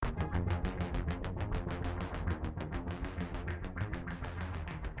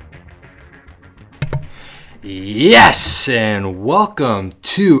Yes, and welcome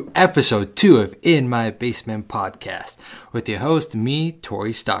to episode 2 of In My Basement Podcast with your host, me,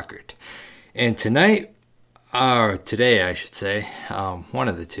 Tori Stockard. And tonight, or today I should say, one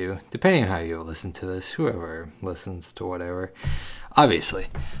of the two, depending on how you listen to this, whoever listens to whatever, obviously.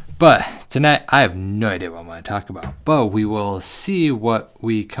 But tonight, I have no idea what I'm going to talk about, but we will see what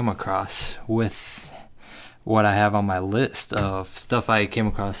we come across with what I have on my list of stuff I came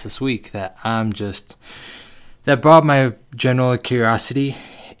across this week that brought my general curiosity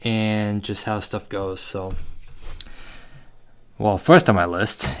and just how stuff goes. So, well, first on my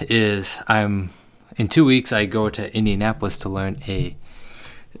list is in 2 weeks I go to Indianapolis to learn a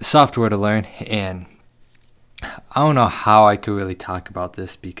software to learn, and I don't know how I could really talk about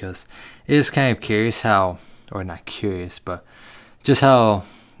this because it is kind of curious how, or not curious, but just how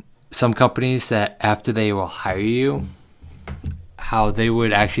some companies that after they will hire you, how they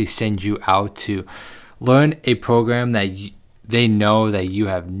would actually send you out to learn a program that they know that you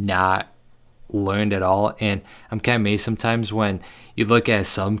have not learned at all. And I'm kind of amazed sometimes when you look at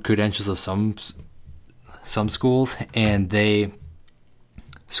some credentials of some schools and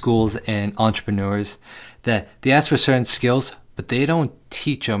schools and entrepreneurs that they ask for certain skills, but they don't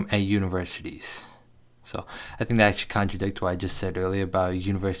teach them at universities. So I think that actually contradicts what I just said earlier about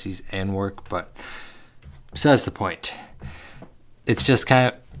universities and work, but besides the point, it's just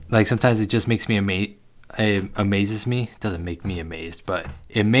kind of like sometimes it just makes me amazed. It amazes me. It doesn't make me amazed, but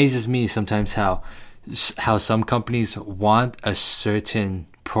it amazes me sometimes how some companies want a certain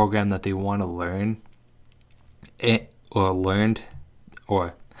program that they want to learn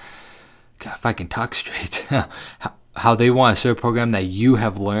or God, if I can talk straight, how they want a certain program that you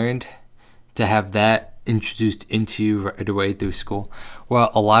have learned to have that introduced into you right away through school.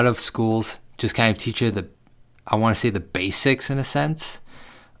 Well, a lot of schools just kind of teach you the basics in a sense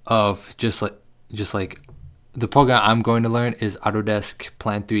of just like the program I'm going to learn is Autodesk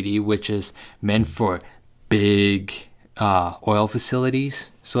Plant 3D, which is meant for big oil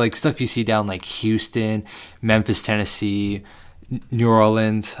facilities. So like stuff you see down like Houston, Memphis, Tennessee, New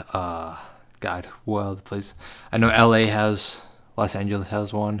Orleans, what other place? I know LA has, Los Angeles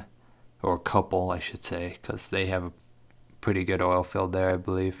has one, or a couple I should say, because they have a pretty good oil field there, I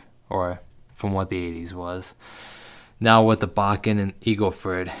believe, or from what the 80s was. Now what the Bakken and Eagle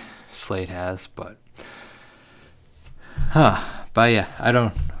Ford Slate has, but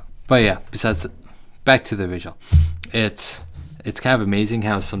besides, back to the visual, it's kind of amazing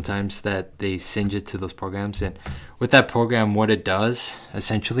how sometimes that they send you to those programs, and with that program, what it does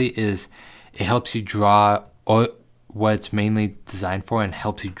essentially is it helps you draw what it's mainly designed for, and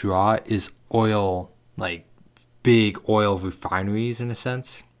helps you draw is oil, like big oil refineries in a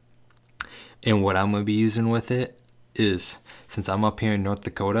sense. And what I'm going to be using with it is, since I'm up here in North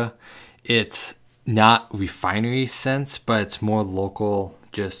Dakota, it's not refinery sense, but it's more local,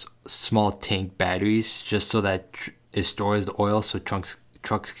 just small tank batteries, just so that it stores the oil so trucks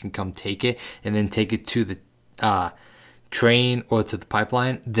can come take it and then take it to the train or to the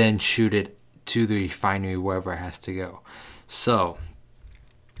pipeline, then shoot it to the refinery wherever it has to go. So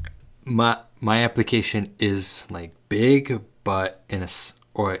my application is like big, but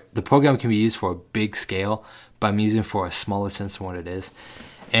the program can be used for a big scale, but I'm using it for a smaller sense of what it is.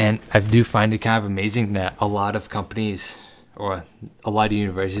 And I do find it kind of amazing that a lot of companies or a lot of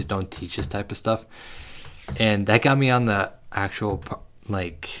universities don't teach this type of stuff. And that got me on the actual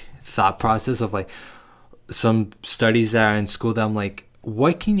thought process of some studies that are in school that I'm like,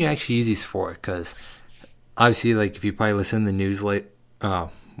 what can you actually use these for? Because obviously, if you probably listen to the news last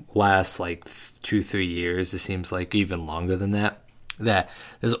 2-3 years, it seems like even longer than that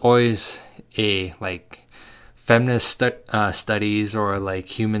there's always a feminist studies or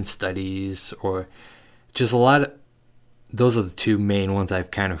human studies, or just a lot of those are the two main ones I've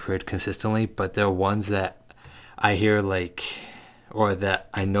kind of heard consistently. But there are ones that I hear or that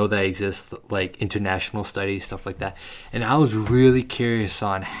I know that exist, like international studies, stuff like that. And I was really curious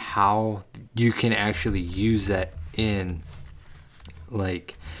on how you can actually use that in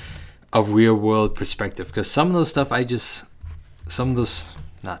a real world perspective, because some of those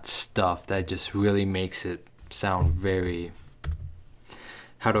not stuff that just really makes it sound very,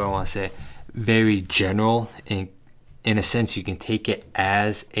 how do I want to say it? Very general. In a sense, you can take it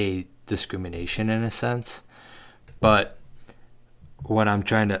as a discrimination in a sense, but what I'm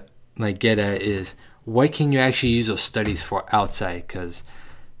trying to get at is, what can you actually use those studies for outside? Because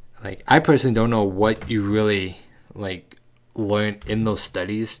I personally don't know what you really learn in those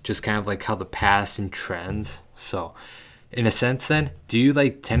studies, just kind of how the past and trends. So in a sense then, do you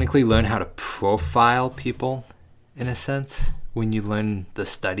technically learn how to profile people in a sense when you learn the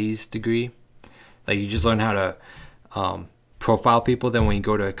studies degree? Like you just learn how to profile people. Then when you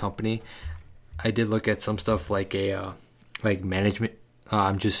go to a company, I did look at some stuff like like management.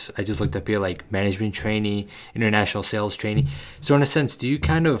 I just looked up here like management trainee, international sales trainee. So in a sense, do you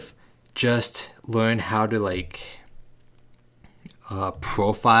kind of just learn how to like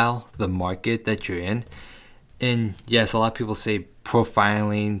profile the market that you're in? And yes, a lot of people say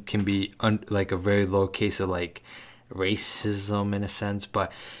profiling can be like a very low case of like racism in a sense,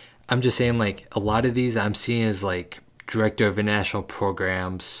 but I'm just saying like a lot of these I'm seeing as like director of international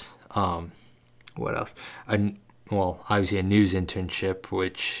programs. What else? Well, obviously a news internship,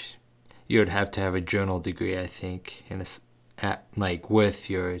 which you would have to have a journal degree, I think, like with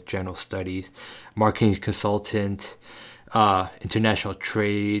your general studies. Marketing consultant, international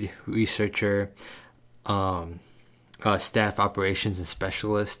trade researcher, staff operations and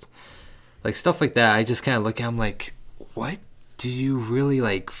specialist, like stuff like that. I just kind of look at them like, what do you really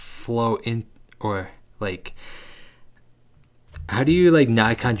like flow in, or like how do you like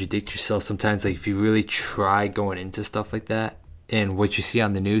not contradict yourself sometimes, like if you really try going into stuff like that? And what you see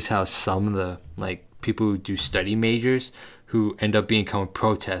on the news, how some of the like people who do study majors who end up becoming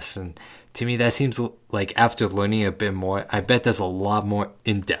protests, and to me that seems like after learning a bit more, I bet there's a lot more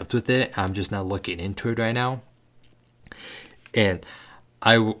in depth with it. I'm just not looking into it right now, and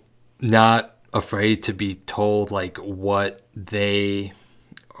I'm not afraid to be told like what they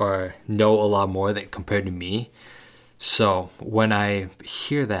or know a lot more than compared to me. So when I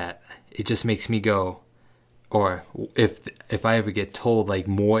hear that, it just makes me go, or if I ever get told like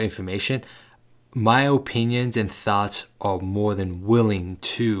more information, my opinions and thoughts are more than willing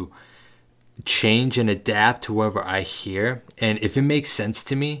to change and adapt to whatever I hear. And if it makes sense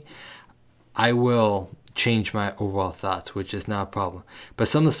to me, I will change my overall thoughts, which is not a problem. But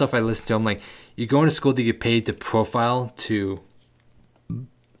some of the stuff I listen to, I'm like, you're going to school to get paid to profile to,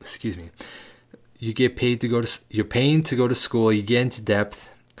 you get paid to you're paying to go to school. You get into depth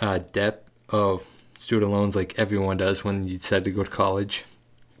of student loans like everyone does when you decide to go to college.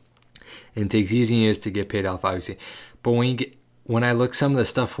 And it takes years and years to get paid off, obviously. But when I look some of the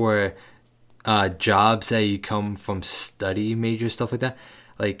stuff where jobs that you come from study major stuff like that,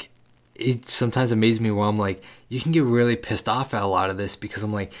 like it sometimes amazes me where I'm like, you can get really pissed off at a lot of this, because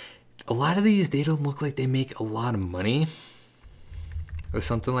I'm like, a lot of these, they don't look like they make a lot of money or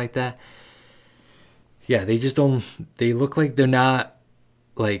something like that. Yeah, they just don't, they look like they're not,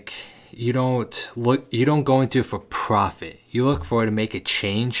 like, you don't go into it for profit. You look for it to make a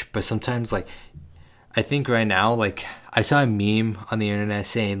change. But sometimes, like, I think right now, like, I saw a meme on the internet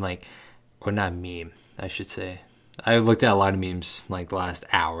saying, like, or not meme, I should say. I looked at a lot of memes, like, the last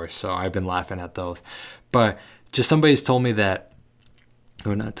hour, so I've been laughing at those. But just somebody's told me that,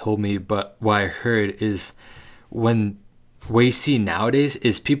 or not told me, but what I heard is what you see nowadays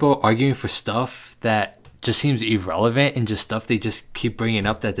is people arguing for stuff that just seems irrelevant, and just stuff they just keep bringing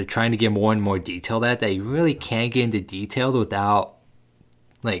up that they're trying to get more and more detailed at, that you really can't get into detail without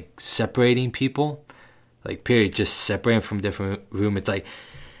like separating people, like period, just separating from different room. It's like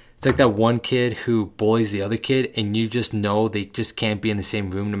that one kid who bullies the other kid, and you just know they just can't be in the same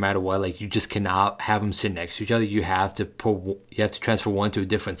room no matter what. Like you just cannot have them sit next to each other. You have to transfer one to a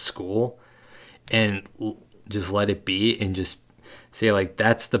different school and just let it be, and just say like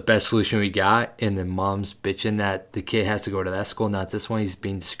that's the best solution we got. And the mom's bitching that the kid has to go to that school, not this one. He's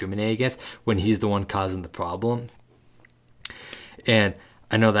being discriminated against when he's the one causing the problem. And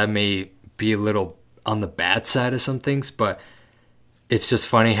I know that may be a little on the bad side of some things, but it's just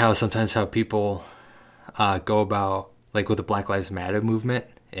funny how sometimes how people go about, like with the Black Lives Matter movement,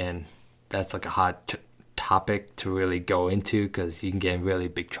 and that's like a hot topic to really go into, because you can get in really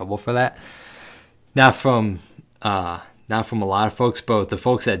big trouble for that. Not from a lot of folks, but the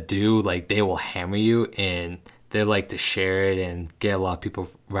folks that do, like, they will hammer you, and they like to share it and get a lot of people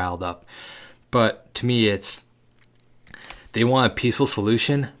riled up. But to me, it's, they want a peaceful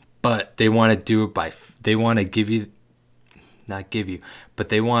solution, but they want to do it they want to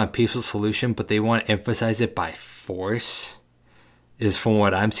they want a peaceful solution, but they want to emphasize it by force, is from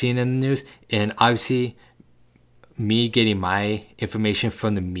what I'm seeing in the news. And obviously, me getting my information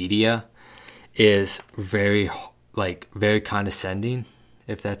from the media is very condescending,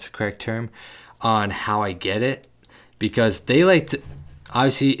 if that's the correct term, on how I get it, because they like to,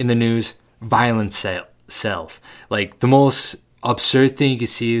 obviously in the news, violence sells. Like the most absurd thing you can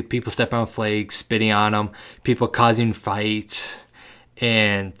see, people stepping on flags, spitting on them, people causing fights,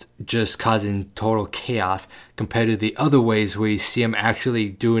 and just causing total chaos, compared to the other ways where you see them actually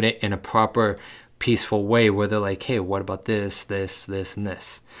doing it in a proper, peaceful way, where they're like, hey, what about this, this, this, and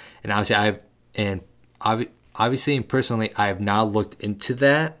this. And obviously and personally, I have not looked into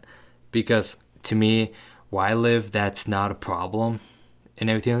that, because to me, where I live, that's not a problem and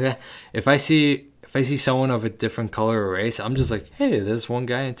everything like that. If I see someone of a different color or race, I'm just like, hey, there's one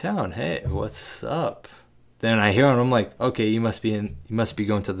guy in town. Hey, what's up? Then I hear him, I'm like, okay, you must be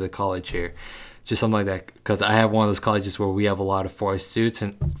going to the college here, just something like that. Because I have one of those colleges where we have a lot of foreign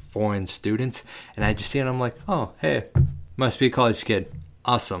students, and I just see it, and I'm like, oh, hey, must be a college kid.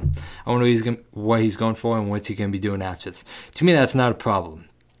 Awesome. I wonder what he's going for and what's he gonna be doing after this. To me, that's not a problem.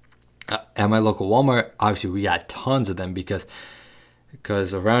 At my local Walmart, obviously, we got tons of them because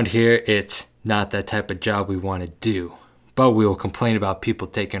around here, it's not that type of job we want to do. But we will complain about people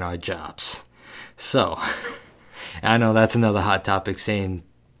taking our jobs. So, I know that's another hot topic, saying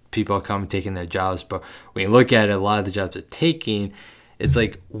people are coming taking their jobs. But when you look at it, a lot of the jobs they're taking, it's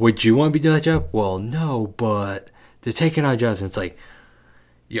like, would you want to be doing that job? Well, no, but they're taking our jobs. And it's like,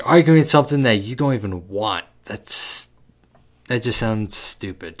 you're arguing something that you don't even want. That just sounds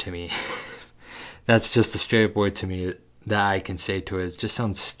stupid to me. That's just a straight word to me that I can say to it. It just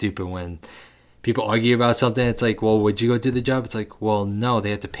sounds stupid when people argue about something. It's like, well, would you go do the job? It's like, well, no,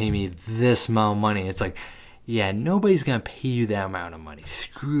 they have to pay me this amount of money. It's like, yeah, nobody's going to pay you that amount of money.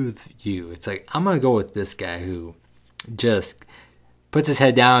 Screw you. It's like, I'm going to go with this guy who just puts his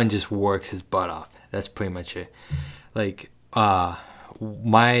head down and just works his butt off. That's pretty much it. Like,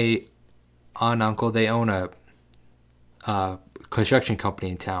 my aunt and uncle, they own a construction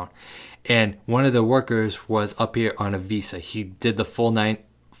company in town. And one of the workers was up here on a visa. He did the full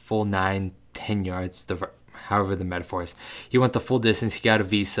 10 yards, however the metaphor is. He went the full distance. He got a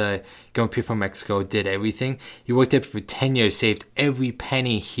visa, going up here from Mexico, did everything. He worked up for 10 years, saved every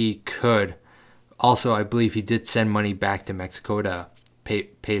penny he could. Also, I believe he did send money back to Mexico to pay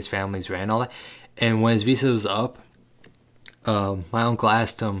his family's rent and all that. And when his visa was up, my uncle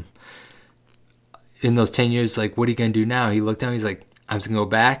asked him, in those 10 years, like, what are you going to do now? He looked down, he's like, I'm just going to go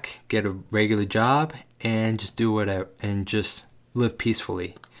back, get a regular job, and just do whatever, and just live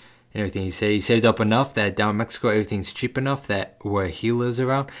peacefully and everything. He said he saved up enough that down in Mexico, everything's cheap enough that where he lives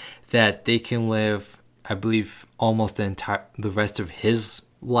around, that they can live, I believe, almost the rest of his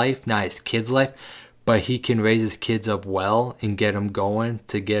life, not his kid's life, but he can raise his kids up well and get them going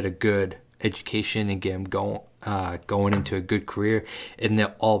to get a good education and get them going into a good career, and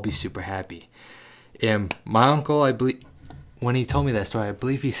they'll all be super happy. And my uncle, I believe, when he told me that story, I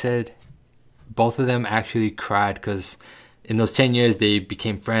believe he said both of them actually cried because in those 10 years they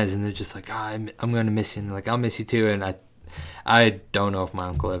became friends, and they're just like, I'm going to miss you. And they're like, I'll miss you too. And I don't know if my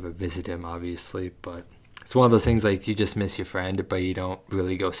uncle ever visited him, obviously, but it's one of those things like you just miss your friend, but you don't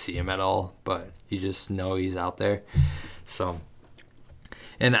really go see him at all, but you just know he's out there. So,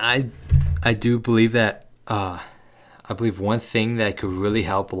 and I do believe that, I believe one thing that could really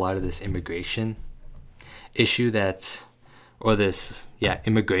help a lot of this immigration issue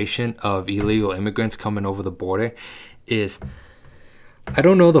immigration of illegal immigrants coming over the border is, I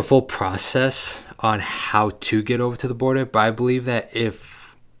don't know the full process on how to get over to the border, but I believe that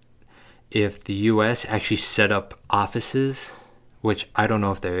if the U.S. actually set up offices, which I don't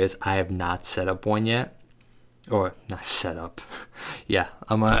know if there is, I have not set up one yet, or not set up. Yeah,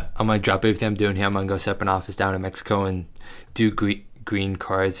 I'm gonna drop everything I'm doing here. I'm gonna go set up an office down in Mexico and do green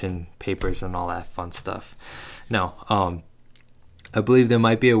cards and papers and all that fun stuff. No, I believe there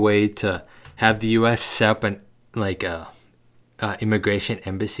might be a way to have the U.S. set up a immigration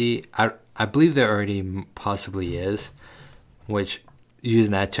embassy. I believe there already possibly is, which,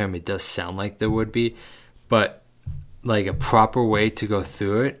 using that term, it does sound like there would be, but like a proper way to go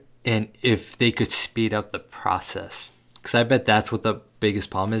through it, and if they could speed up the process. Because I bet that's what the biggest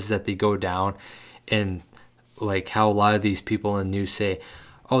problem is, that they go down and like how a lot of these people in the news say,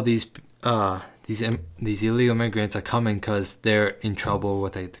 oh, these illegal immigrants are coming because they're in trouble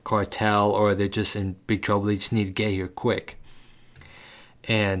with like the cartel, or they're just in big trouble. They just need to get here quick.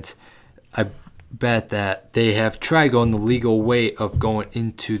 And I bet that they have tried going the legal way of going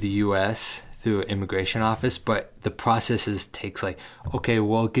into the U.S. through an immigration office, but the process takes like, okay,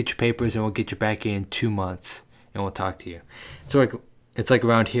 we'll get your papers and we'll get you back in 2 months and we'll talk to you. So like, it's like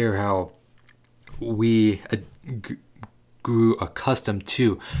around here how we grew accustomed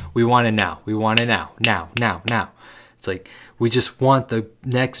to, we want it now. Now. It's like, we just want the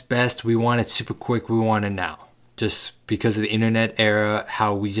next best. We want it super quick. We want it now. Just because of the internet era,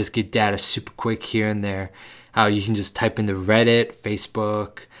 how we just get data super quick here and there. How you can just type into Reddit,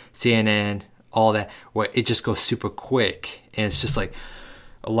 Facebook, CNN, all that, where it just goes super quick. And it's just like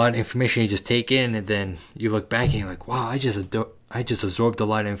a lot of information you just take in, and then you look back and you're like, wow, I just absorbed a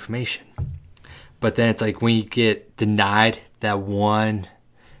lot of information. But then it's like when you get denied that one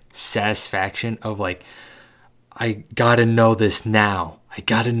satisfaction of like, I gotta know this now. I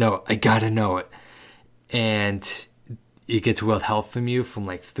gotta know it. And it gets withheld from you from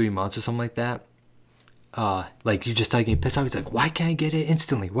like 3 months or something like that. Like you just start getting pissed off. He's like, why can't I get it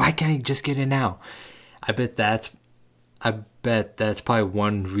instantly? Why can't I just get it now? I bet that's probably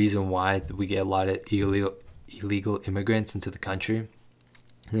one reason why we get a lot of illegal immigrants into the country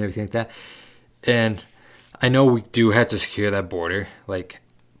and everything like that. And I know we do have to secure that border, like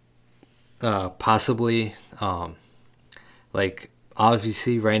possibly, like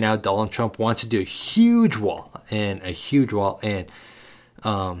obviously right now Donald Trump wants to do a huge wall, and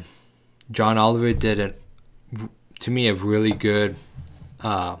John Oliver did to me a really good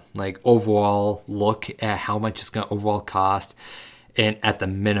like overall look at how much it's going to overall cost, and at the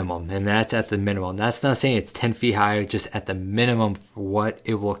minimum, and that's at the minimum. That's not saying it's 10 feet higher, just at the minimum for what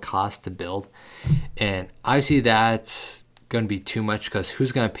it will cost to build. And obviously that's going to be too much, because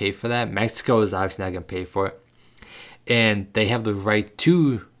who's going to pay for that? Mexico is obviously not going to pay for it, and they have the right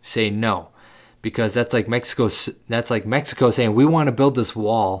to say no, because that's like Mexico saying, we want to build this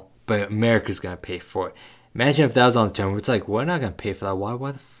wall, but America's going to pay for it. Imagine if that was on the term. It's like, we're not going to pay for that.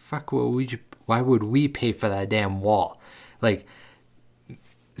 Why the fuck why would we pay for that damn wall? Like,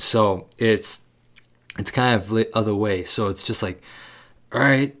 so it's kind of the other way. So it's just like, all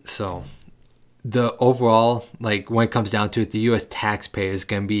right. So the overall, like when it comes down to it, the U.S. taxpayer is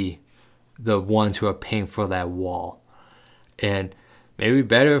going to be the ones who are paying for that wall. And maybe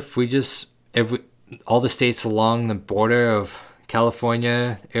better if all the states along the border of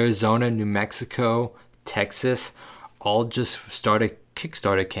California, Arizona, New Mexico, Texas, all just start a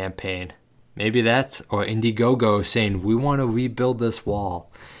Kickstarter campaign. Maybe that's, or Indiegogo saying, we want to rebuild this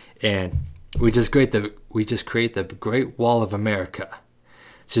wall, and we just create the Great Wall of America.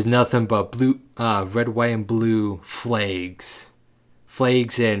 It's just nothing but red, white, and blue flags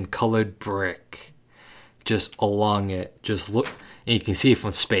and colored brick, just along it. Just look, and you can see it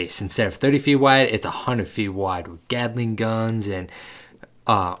from space. Instead of 30 feet wide, it's 100 feet wide with Gatling guns and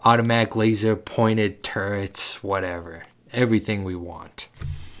automatic laser pointed turrets, whatever, everything we want.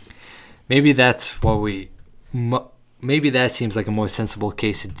 Maybe that's what maybe that seems like a more sensible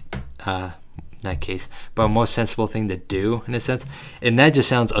a more sensible thing to do, in a sense. And that just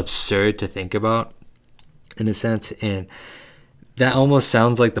sounds absurd to think about, in a sense. And that almost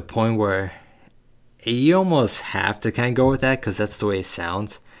sounds like the point where you almost have to kind of go with that, because that's the way it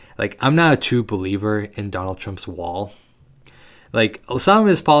sounds. Like, I'm not a true believer in Donald Trump's wall. Like, some of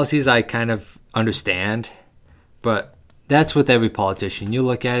his policies I kind of understand, but that's with every politician. You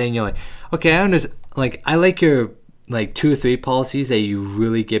look at it and you're like, okay, I understand. Like, I like your like 2 or 3 policies that you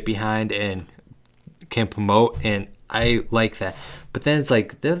really get behind and can promote, and I like that. But then it's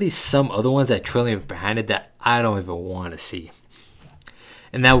like, there are these some other ones that trailing behind it that I don't even want to see.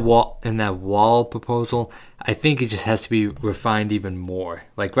 And that wall proposal, I think it just has to be refined even more.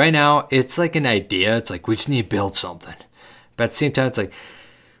 Like right now, it's like an idea. It's like, we just need to build something. But at the same time, it's like,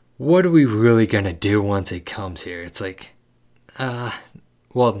 what are we really going to do once it comes here? It's like, then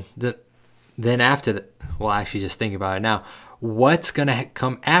after that, well, actually just think about it now. What's going to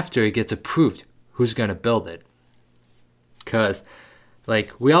come after it gets approved? Who's going to build it? Because,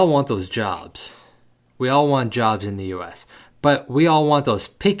 like, we all want those jobs. We all want jobs in the U.S., but we all want those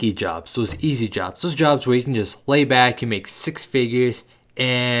picky jobs, those easy jobs, those jobs where you can just lay back, you make 6 figures,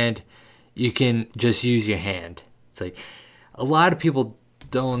 and you can just use your hand. It's like, a lot of people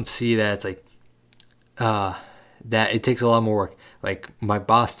don't see that. It's like, that it takes a lot more work. Like, my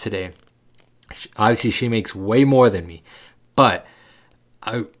boss today, obviously she makes way more than me, but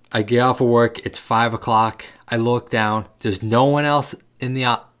I get off of work, it's 5 o'clock, I look down, there's no one in the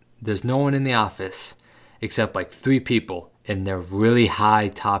office except like 3 people. And they're really high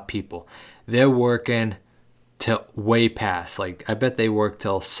top people. They're working till way past. Like, I bet they work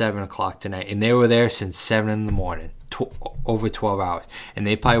till 7 o'clock tonight. And they were there since 7 in the morning. Over 12 hours. And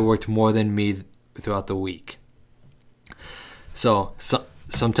they probably worked more than me throughout the week. So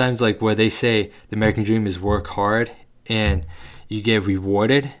sometimes, like, where they say the American dream is work hard and you get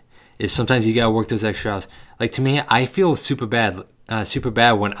rewarded, is sometimes you gotta work those extra hours. Like, to me, I feel super bad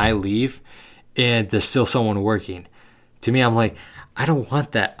when I leave and there's still someone working. To me, I'm like, I don't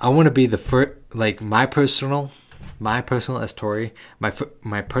want that. I want to be the first, like, my personal as Tory, my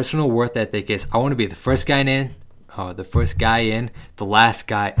personal worth ethic is, I want to be the first guy in, the last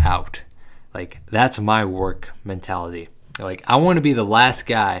guy out. Like, that's my work mentality. Like, I want to be the last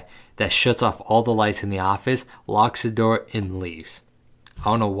guy that shuts off all the lights in the office, locks the door, and leaves.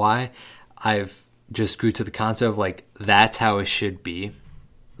 I don't know why. I've just grew to the concept of, like, that's how it should be.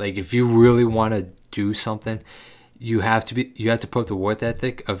 Like, if you really want to do something, you have to put the work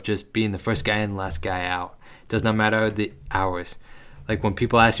ethic of just being the first guy in, last guy out. It does not matter the hours. Like when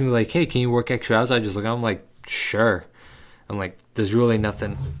people ask me like, hey, can you work extra hours? I just look, I'm like, sure. I'm like, there's really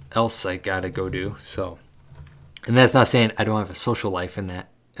nothing else I gotta go do. So, and that's not saying I don't have a social life in that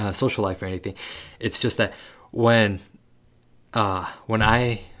social life or anything. It's just that when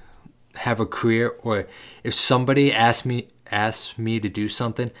I have a career, or if somebody asks me to do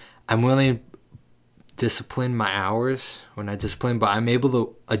something, I'm willing to discipline my hours. Well, not discipline, but I'm able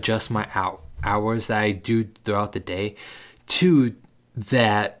to adjust my hours that I do throughout the day to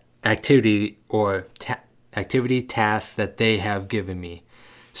that activity or task that they have given me.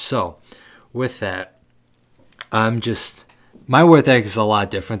 So with that, my work ethic is a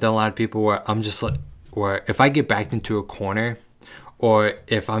lot different than a lot of people, where I'm just like, where if I get backed into a corner, or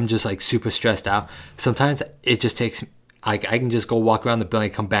if I'm just like super stressed out, sometimes it just takes, like, I can just go walk around the building,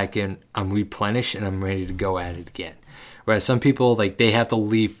 come back in, I'm replenished and I'm ready to go at it again. Whereas some people, like, they have to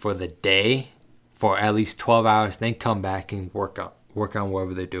leave for the day for at least 12 hours, then come back and work on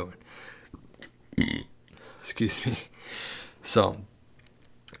whatever they're doing. Excuse me. So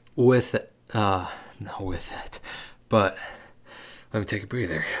with that, but let me take a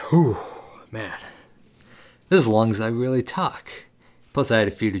breather. Whew, man, this is as long as I really talk. Plus, I had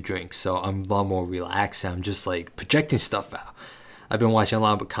a few to drink, so I'm a lot more relaxed. I'm just like projecting stuff out. I've been watching a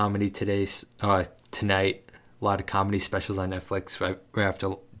lot of comedy tonight. A lot of comedy specials on Netflix right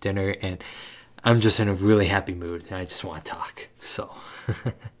after dinner, and I'm just in a really happy mood, and I just want to talk. So,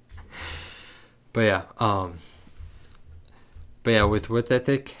 but yeah, with work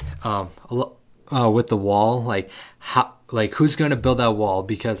ethic, with the wall, like who's gonna build that wall?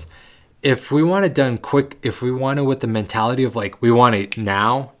 Because if we want it done quick, if we want it with the mentality of like we want it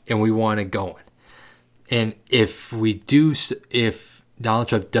now and we want it going, and if Donald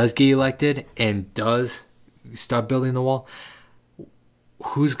Trump does get elected and does start building the wall,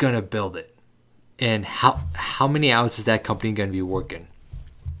 who's gonna build it, and how many hours is that company gonna be working?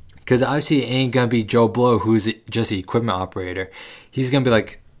 Because obviously it ain't gonna be Joe Blow, who's just the equipment operator. He's gonna be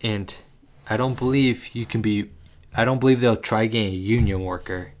like, and I don't believe they'll try getting a union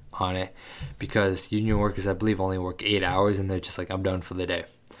worker on it, because union workers, I believe, only work 8 hours and they're just like, I'm done for the day.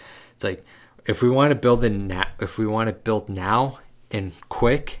 It's like, if we want to build now and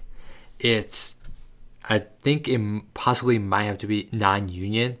quick, I think it possibly might have to be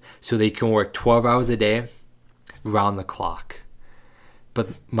non-union, so they can work 12 hours a day round the clock. But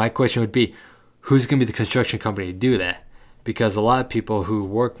my question would be, who's going to be the construction company to do that? Because a lot of people who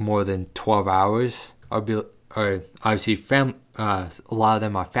work more than 12 hours are obviously a lot of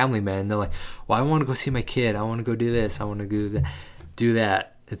them are family men. They're like, well, I want to go see my kid. I want to go do this. I want to do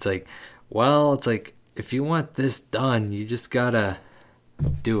that. It's like, well, it's like, if you want this done, you just gotta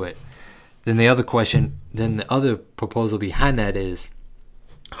do it. Then the other proposal behind that is,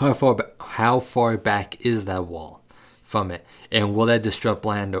 how far back is that wall from it, and will that disrupt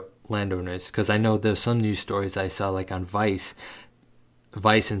landowners? Because I know there's some news stories I saw, like on Vice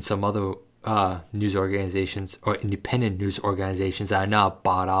and some other news organizations or independent news organizations that are not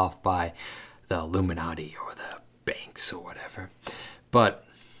bought off by the Illuminati or the banks or whatever. But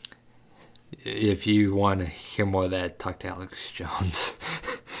if you want to hear more of that, talk to Alex Jones.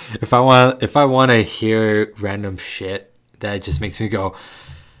 If I want to hear random shit that just makes me go,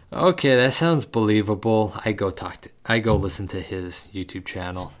 okay, that sounds believable, I go listen to his YouTube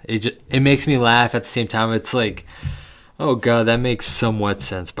channel. It makes me laugh. At the same time, it's like, oh god, that makes somewhat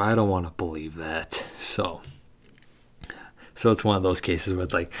sense, but I don't want to believe that. So it's one of those cases where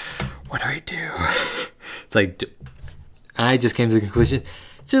it's like, what do I do? It's like, I just came to the conclusion,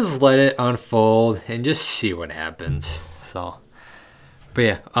 just let it unfold and just see what happens. So, but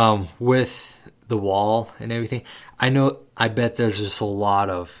yeah, with the wall and everything, I bet there's just a lot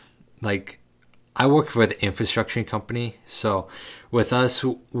of, like, I work for the infrastructure company, so with us,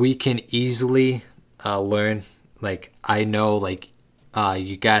 we can easily learn, like, I know, like,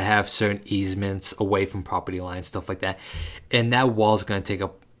 you gotta have certain easements away from property lines, stuff like that, and that wall's gonna take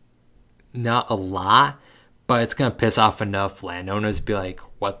up, not a lot, but it's gonna piss off enough landowners to be like,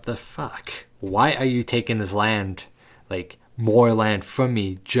 what the fuck? Why are you taking this land, like, more land from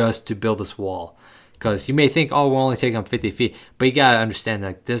me just to build this wall? Because you may think, oh, we're only taking up 50 feet, but you gotta understand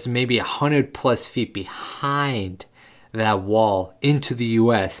that there's maybe 100 plus feet behind that wall into the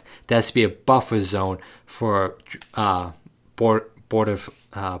U.S. that has to be a buffer zone for border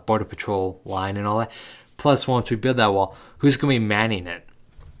patrol line and all that. Plus, once we build that wall, who's gonna be manning it?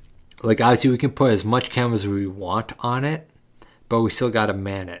 Like, obviously, we can put as much cameras as we want on it, but we still gotta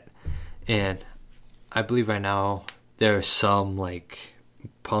man it. And I believe right now there are some, like,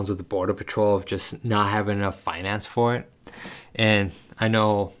 problems with the border patrol of just not having enough finance for it. And I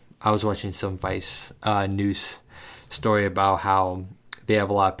know I was watching some Vice news story about how they have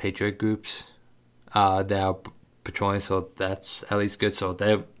a lot of patriot groups that are patrolling, so that's at least good.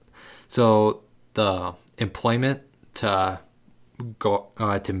 So the employment to go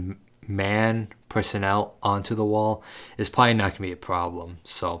to man personnel onto the wall is probably not gonna be a problem.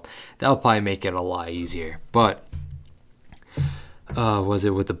 So that'll probably make it a lot easier. But was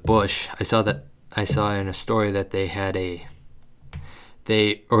it with the Bush? I saw in a story that they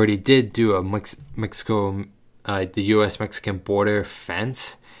already did do a Mexico, the U.S. Mexican border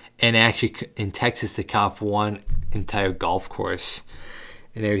fence, and actually in Texas they cut off one entire golf course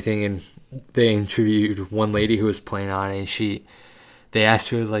and everything. And they interviewed one lady who was playing on it, and they asked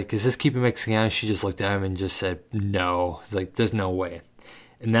her, like, is this keeping Mexican out? She just looked at him and just said, no. It's like, there's no way.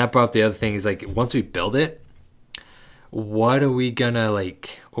 And that brought up the other thing is, like, once we build it, what are we gonna,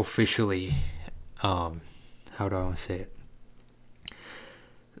 like, officially, how do I want to say it?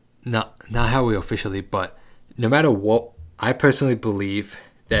 Not how we officially, but no matter what, I personally believe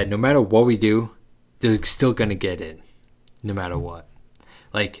that no matter what we do, they're still gonna get in, no matter what.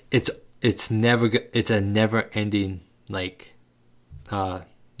 Like, it's a never-ending, like,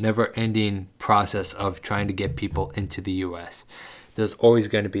 never-ending process of trying to get people into the U.S. There's always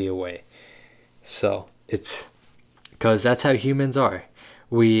going to be a way. So it's because that's how humans are.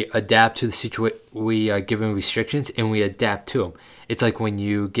 We adapt to the situation. We are given restrictions and we adapt to them. It's like when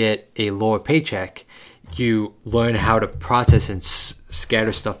you get a lower paycheck, you learn how to process and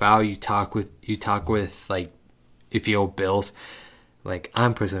scatter stuff out. You talk with like, if you owe bills. Like,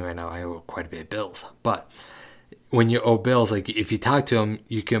 I'm personally right now, I owe quite a bit of bills, but when you owe bills, like, if you talk to them,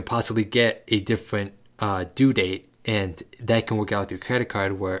 you can possibly get a different due date, and that can work out with your credit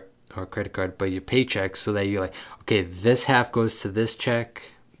card, but your paycheck, so that you're like, okay, this half goes to this check,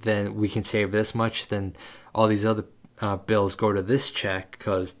 then we can save this much, then all these other bills go to this check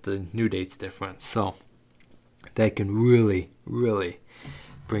because the new date's different. So that can really, really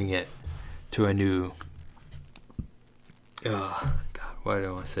bring it to a new, God, what do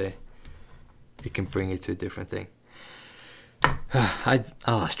I want to say? It can bring it to a different thing. I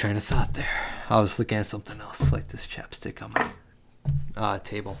lost train of thought there. I was looking at something else, like this chapstick on my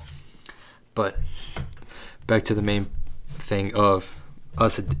table. But back to the main thing of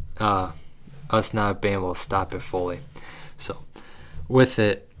us not being able to stop it fully. So with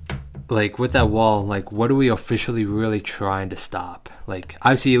it, like with that wall, like what are we officially really trying to stop? Like,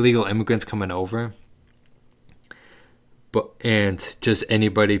 obviously illegal immigrants coming over, and just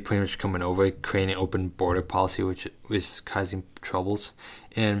anybody pretty much coming over, creating an open border policy, which is causing troubles.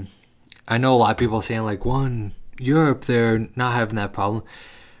 And I know a lot of people are saying, like, well, in Europe, they're not having that problem.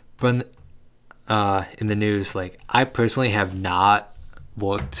 But in the news, like, I personally have not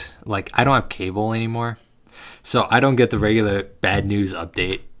looked. Like, I don't have cable anymore. So I don't get the regular bad news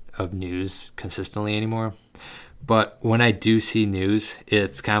update of news consistently anymore. But when I do see news,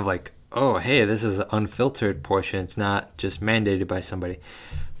 it's kind of like, oh, hey, this is an unfiltered portion. It's not just mandated by somebody.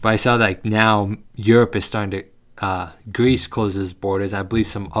 But I saw that, like, now Europe is starting to, Greece closes borders. I believe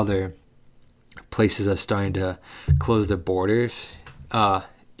some other places are starting to close their borders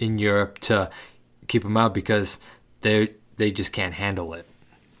in Europe to keep them out because they just can't handle it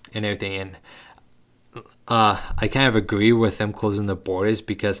and everything. And I kind of agree with them closing the borders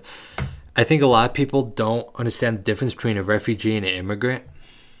because I think a lot of people don't understand the difference between a refugee and an immigrant.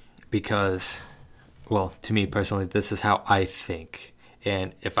 Because, well, to me personally, this is how I think.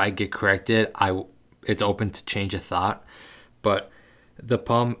 And if I get corrected, it's open to change of thought. But the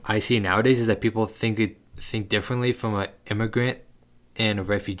problem I see nowadays is that people think differently from an immigrant and a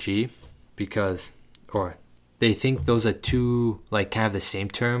refugee, or they think those are two, like, kind of the same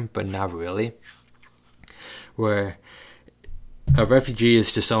term, but not really. Where a refugee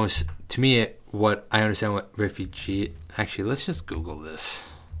is just almost, to me, what I understand what refugee. Actually, let's just Google this.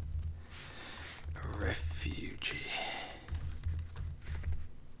 Refugee.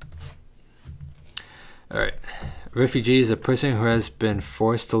 Alright. Refugee is a person who has been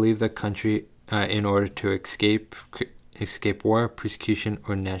forced to leave the country in order to escape war, persecution,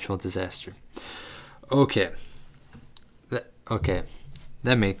 or natural disaster. Okay.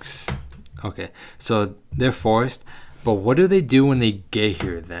 That makes... Okay. So they're forced, but what do they do when they get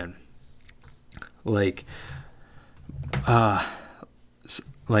here then? Like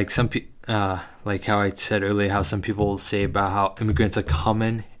some people... like how I said earlier, how some people say about how immigrants are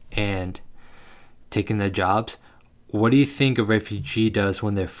coming and taking their jobs. What do you think a refugee does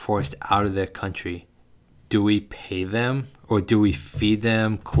when they're forced out of their country? Do we pay them, or do we feed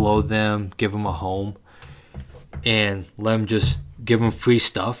them, clothe them, give them a home, and let them just give them free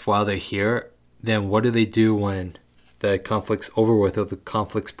stuff while they're here? Then what do they do when the conflict's over with or the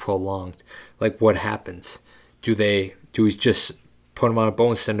conflict's prolonged? Like, what happens? Do we just put them on a boat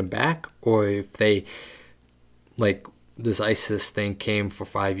and send them back, or if they, like, this ISIS thing came for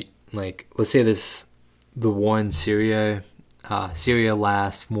 5, like, let's say the war in Syria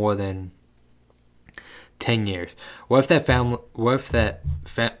lasts more than 10 years. What if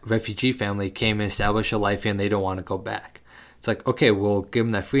that refugee family came and established a life here and they don't want to go back? It's like, okay, we'll give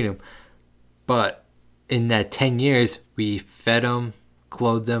them that freedom. But in that 10 years, we fed them,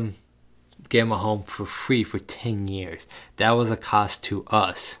 clothed them, gave them a home for free for 10 years. That was a cost to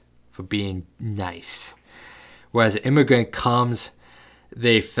us for being nice. Whereas an immigrant comes,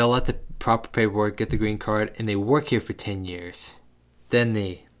 they fill out the proper paperwork, get the green card, and they work here for 10 years. Then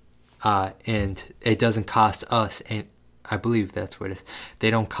and it doesn't cost us, and I believe that's what it is. They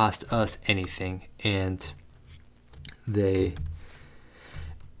don't cost us anything, and they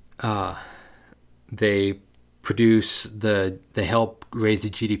produce they help raise the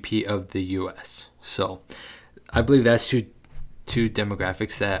GDP of the U.S. So I believe that's two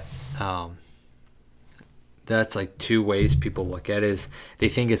demographics that that's like two ways people look at it. Is they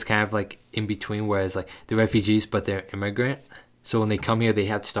think it's kind of like in between, whereas like the refugees, but they're immigrant. So when they come here, they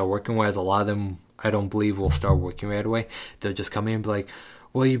have to start working, whereas a lot of them, I don't believe, will start working right away. They'll just come in and be like,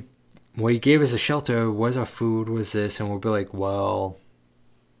 well, you gave us a shelter. Where's our food? What's this? And we'll be like, well,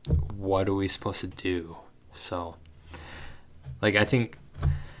 what are we supposed to do? So, like, I think,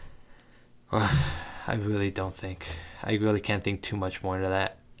 I really can't think too much more into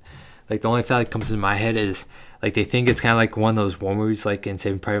that. Like, the only thought that comes in my head is, like, they think it's kind of like one of those war movies, like in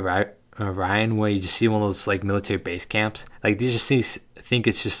Saving Private Ryan, where you just see one of those, like, military base camps. Like, they just think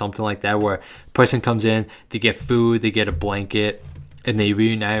it's just something like that, where a person comes in, they get food, they get a blanket, and they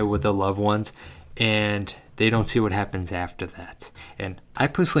reunite with their loved ones, and they don't see what happens after that. And I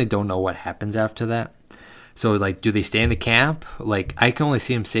personally don't know what happens after that. So, like, do they stay in the camp? Like, I can only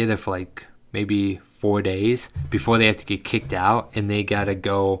see them stay there for, like, maybe 4 days before they have to get kicked out, and they gotta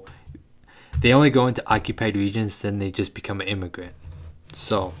go. They only go into occupied regions, then they just become an immigrant.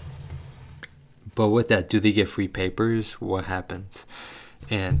 So, but with that, do they get free papers? What happens?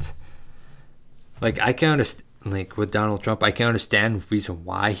 And, like, I can understand, like, with Donald Trump, I can understand the reason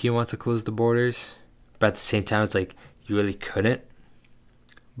why he wants to close the borders. But at the same time, it's like, you really couldn't.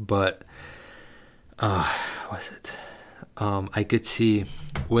 But, what's it? I could see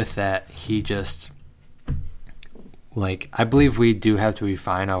with that, he just, like, I believe we do have to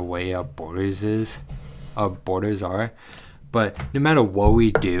refine our way our borders are. But no matter what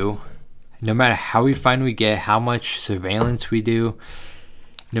we do, no matter how refined we get, how much surveillance we do,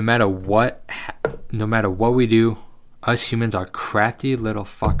 no matter what we do, us humans are crafty little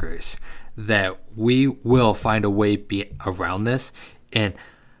fuckers that we will find a way around this. And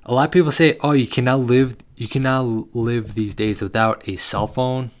a lot of people say, oh, you cannot live these days without a cell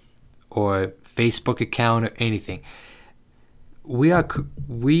phone or Facebook account or anything. We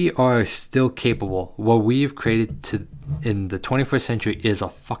are still capable. What we've created in the 21st century is a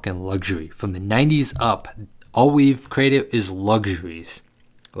fucking luxury. From the 90s up, all we've created is luxuries.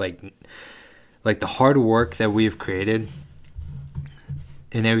 Like the hard work that we've created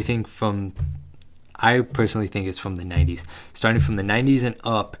and everything I personally think it's from the 90s. Starting from the 90s and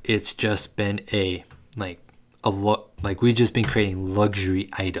up, it's just been we've just been creating luxury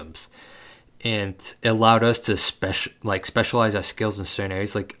items. And it allowed us to specialize our skills in certain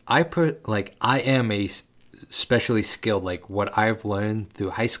areas. I am a specially skilled. Like, what I've learned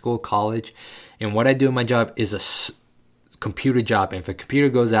through high school, college, and what I do in my job is a computer job. And if a computer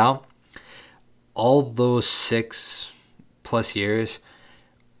goes out, all those 6+ years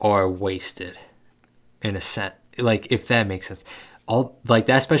are wasted, in a sense. Like, if that makes sense.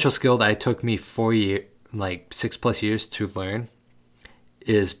 That special skill that it took me 4 years, 6+ years to learn,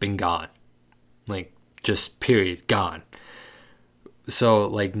 is been gone. Like, just period, gone. So,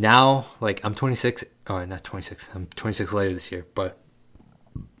 like, now, like, I'm 26, or not 26, I'm 26 later this year, but,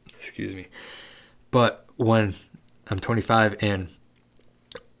 excuse me. But when I'm 25, and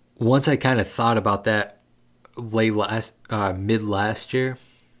once I kind of thought about that mid last year,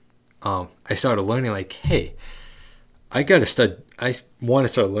 I started learning, like, hey, I want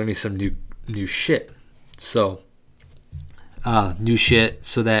to start learning some new shit. So, new shit,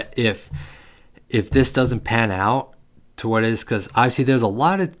 so that if this doesn't pan out to what it is, because obviously there's a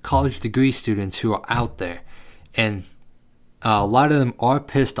lot of college degree students who are out there, and a lot of them are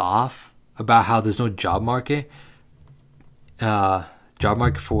pissed off about how there's no job market for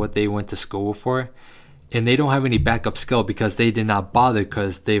what they went to school for, and they don't have any backup skill because they did not bother,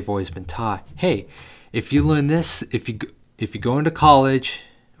 because they've always been taught, hey, if you learn this, if you go into college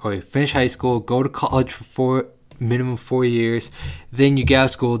or you finish high school, go to college for minimum 4 years, then you get out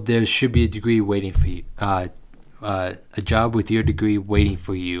of school, there should be a degree waiting for you, a job with your degree waiting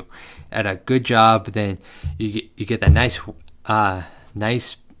for you. At a good job, then you get that nice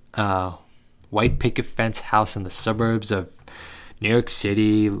white picket fence house in the suburbs of New York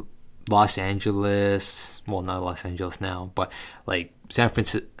City, Los Angeles. Well, not Los Angeles now, but like San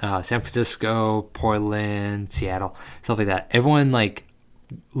Francisco, Portland, Seattle, stuff like that. Everyone like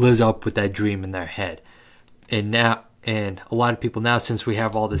lives up with that dream in their head, and a lot of people now, since we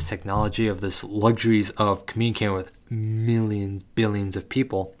have all this technology of this luxuries of communicating with millions, billions of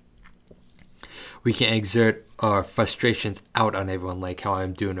people, we can exert our frustrations out on everyone like how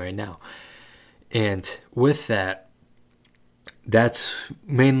I'm doing right now. And with that, that's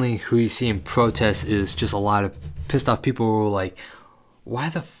mainly who you see in protests, is just a lot of pissed off people who are like, why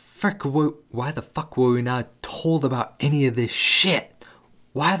the fuck were we not told about any of this shit?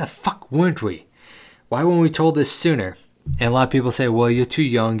 Why the fuck weren't we? Why weren't we told this sooner? And a lot of people say, well, you're too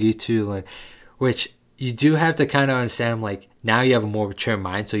young, which you do have to kind of understand, like, now you have a more mature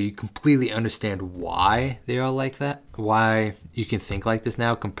mind, so you completely understand why they are like that, why you can think like this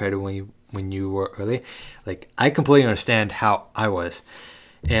now compared to when you were early. Like, I completely understand how I was.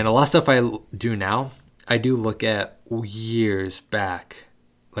 And a lot of stuff I do now, I do look at years back.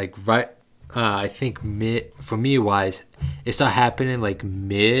 Like, right, I think for me wise, it started happening like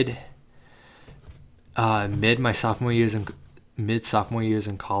mid sophomore years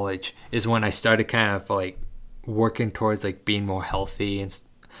in college is when I started kind of like working towards like being more healthy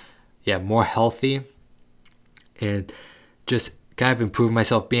and just kind of improve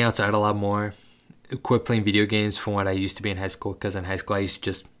myself, being outside a lot more, quit playing video games from what I used to be in high school, because in high school I used to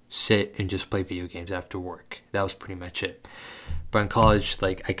just sit and just play video games after work. That was pretty much it. But in college,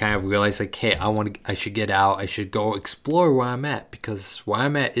 like, I kind of realized, like, hey, I should get out. I should go explore where I'm at, because where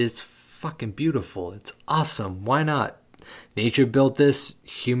I'm at is fucking beautiful. It's awesome. Why not? Nature built this.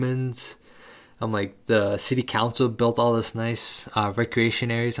 Humans. I'm like, the city council built all this nice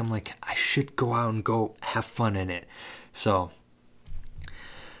recreation areas. I'm like, I should go out and go have fun in it. So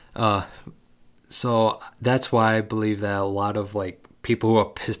that's why I believe that a lot of like people who are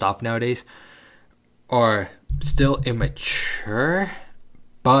pissed off nowadays are still immature,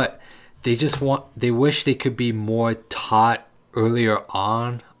 but they wish they could be more taught earlier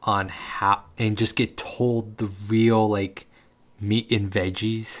on how, and just get told the real like meat and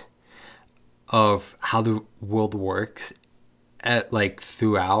veggies of how the world works at like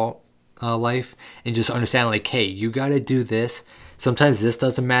throughout life, and just understand like, hey, you got to do this. Sometimes this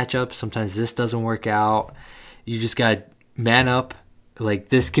doesn't match up. Sometimes this doesn't work out. You just got to man up. Like,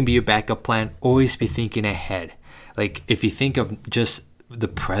 this can be your backup plan. Always be thinking ahead. Like, if you think of just the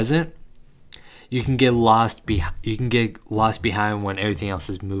present, you can get lost behind when everything else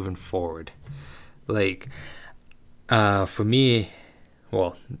is moving forward. Like, for me,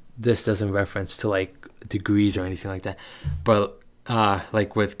 well, this doesn't reference to like degrees or anything like that, but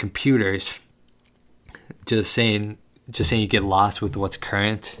like with computers, just saying you get lost with what's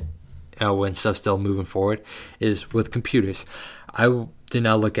current when stuff's still moving forward, is with computers. I did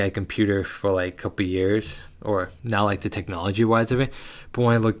not look at a computer for like a couple years, or not like the technology wise of it, but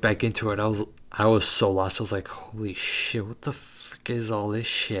when I looked back into it, I was so lost. I was like, holy shit, what the frick is all this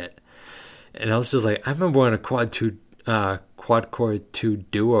shit? And I was just like, I remember when a quad-core 2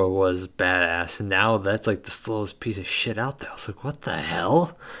 Duo was badass, and now that's like the slowest piece of shit out there. I was like, what the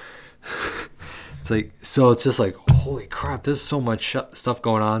hell? It's like, so it's just like, holy crap, there's so much stuff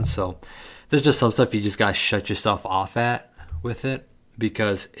going on. So there's just some stuff you just gotta shut yourself off at with it,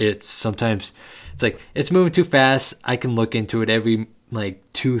 because sometimes it's like, it's moving too fast. I can look into it every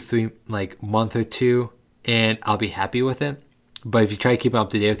like 2-3 like month or two, and I'll be happy with it. But if you try to keep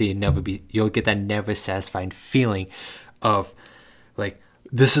up to date with it, you'll get that never satisfying feeling of like,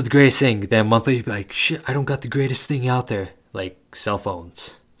 this is the greatest thing. Then monthly, you'll be like, shit, I don't got the greatest thing out there. Like cell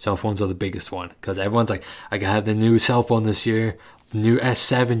phones. Cell phones are the biggest one, because everyone's like, I gotta have the new cell phone this year. The new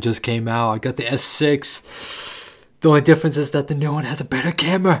S7 just came out. I got the S6. The only difference is that the new one has a better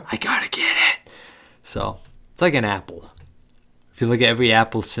camera. I gotta get it. So it's like an Apple. If you look at every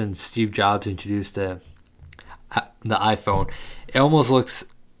Apple since Steve Jobs introduced the iPhone, it almost looks,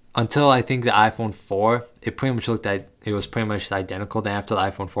 until I think the iPhone 4, it was pretty much identical. Then after the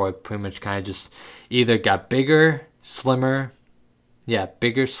iPhone 4, it pretty much kind of just either got bigger, slimmer,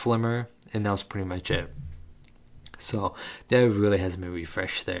 and that was pretty much it. So there really hasn't been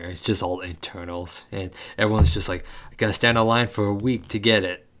refreshed there. It's just all internals, and everyone's just like, I gotta stand in line for a week to get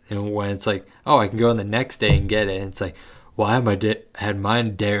it. And when it's like, oh, I can go on the next day and get it, and it's like, well, I had mine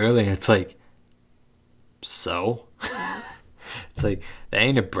a day early, and it's like, so? It's like, that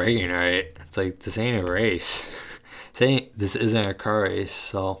ain't a bragging right. It's like, this ain't a race. This isn't a car race.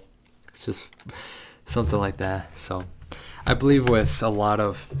 So it's just, something like that. So I believe with a lot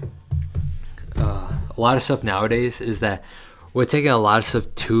of stuff nowadays is that we're taking a lot of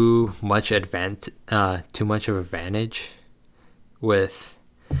stuff too much of advantage with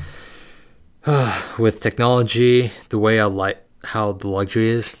technology, the way how the luxury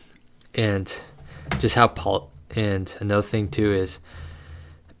is, and just and another thing too is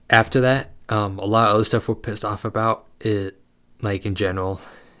after that, a lot of other stuff we're pissed off about it, like in general.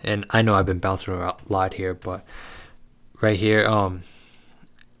 And I know I've been bouncing around a lot here, but right here,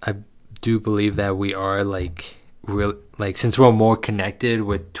 I do believe that we are since we're more connected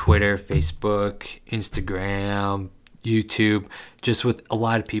with Twitter, Facebook, Instagram, YouTube, just with a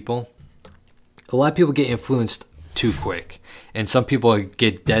lot of people get influenced too quick, and some people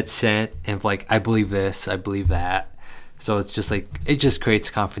get dead set and like, I believe this, I believe that. So it's just like, it just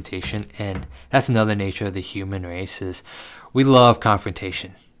creates confrontation, and that's another nature of the human race is we love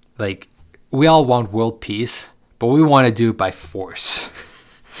confrontation. Like, we all want world peace, but we want to do it by force.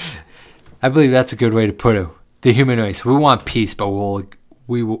 I believe that's a good way to put it. The human race, we want peace, but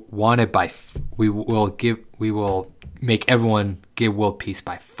we will make everyone give world peace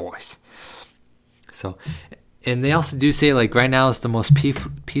by force. So, and they also do say like right now is the most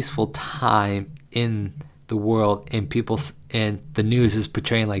peaceful time in the world, and the news is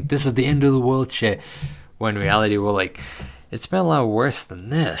portraying like this is the end of the world shit. When in reality we're like, it's been a lot worse than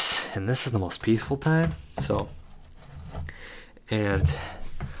this, and this is the most peaceful time. So,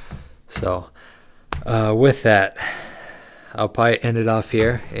 with that, I'll probably end it off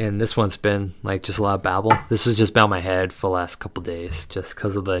here. And this one's been like just a lot of babble. This has just been on my head for the last couple days just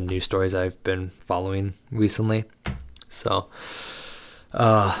because of the news stories I've been following recently. So,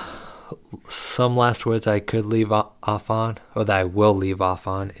 some last words I could leave off on, or that I will leave off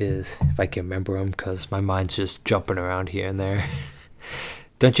on, is if I can remember them, because my mind's just jumping around here and there.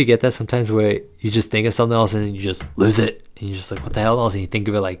 Don't you get that sometimes where you just think of something else and then you just lose it, and you're just like, what the hell else? And you think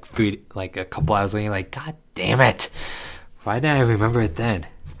of it like a couple hours later, and you're like, God damn it, why didn't I remember it then?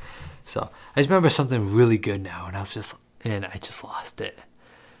 So I just remember something really good now, and I just lost it.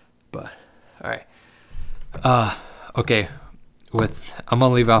 But all right, okay. I'm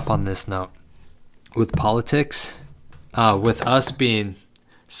gonna leave off on this note. With politics, with us being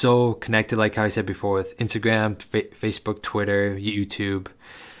so connected, like how I said before, with Instagram, Facebook, Twitter, YouTube,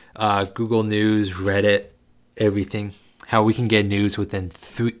 Google News, Reddit, everything, how we can get news within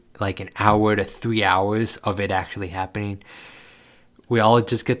an hour to 3 hours of it actually happening. We all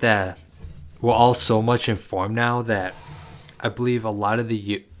just get that. We're all so much informed now that I believe a lot of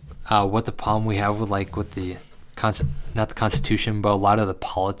what the problem we have with the not the Constitution, but a lot of the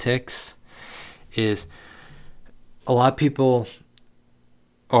politics is a lot of people,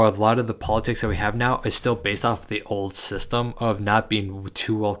 or a lot of the politics that we have now is still based off the old system of not being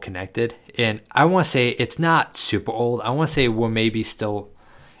too well connected. And I want to say it's not super old. I want to say we're maybe still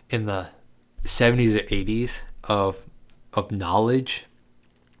in the 70s or 80s of knowledge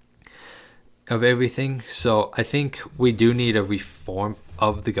of everything. So I think we do need a reform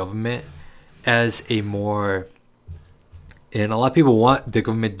of the government as a more, and a lot of people want the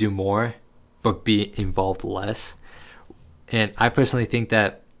government to do more but be involved less. And I personally think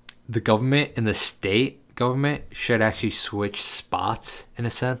that the government and the state government should actually switch spots in a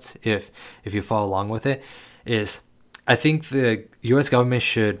sense, if you follow along with it. I think the U.S. government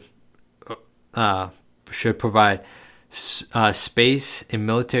should provide space and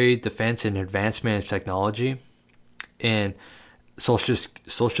military defense and advancement of technology, and social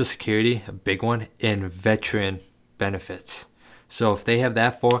security, a big one, and veteran benefits. So if they have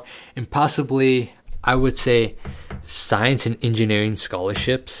that and possibly, I would say, science and engineering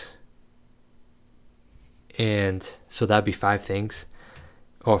scholarships. And so that'd be 5 things,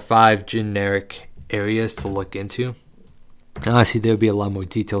 or 5 generic areas to look into. And honestly, there'll be a lot more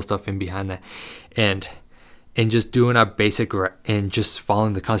detailed stuff in behind that. And just doing our basic, and just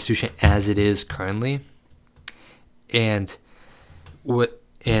following the Constitution as it is currently. And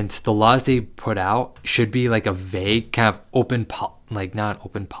the laws they put out should be like a vague kind of open, not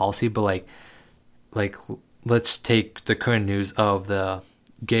open policy, but like let's take the current news of the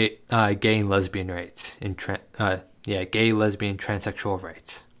gay and lesbian rights and gay, lesbian, transsexual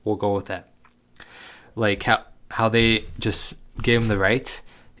rights. We'll go with that. Like how they just gave them the rights,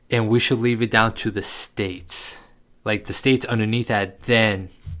 and we should leave it down to the states. Like the states underneath that then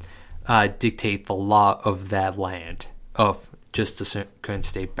dictate the law of that land, of just the current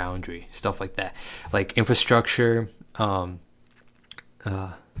state boundary, stuff like that. Like infrastructure,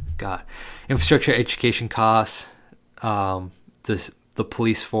 infrastructure, education costs, the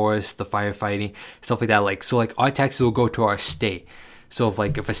police force, the firefighting, stuff like that. Like, so like our taxes will go to our state. So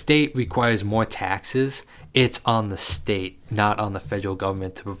if a state requires more taxes, it's on the state, not on the federal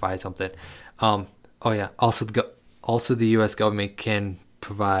government to provide something. Oh yeah. Also the U.S. government can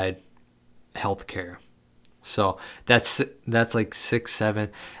provide health care. So that's like 6, 7.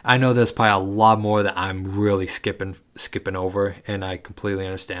 I know there's probably a lot more that I'm really skipping over, and I completely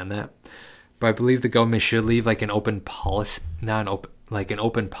understand that. But I believe the government should leave like an open policy, not an open, like an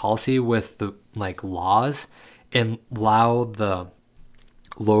open policy with the like laws, and allow the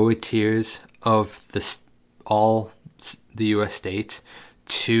lower tiers of all the U.S. states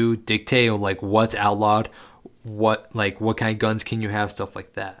to dictate like what's outlawed, what kind of guns can you have, stuff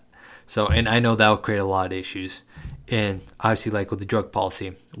like that. So, and I know that will create a lot of issues. And obviously, like with the drug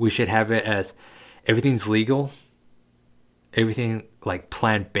policy, we should have it as everything's legal. Everything like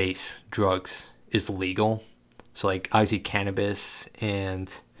plant-based drugs is legal. So, like obviously cannabis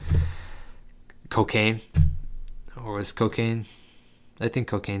and cocaine. Or is cocaine? I think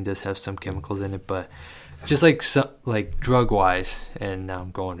cocaine does have some chemicals in it, but just like drug-wise, and now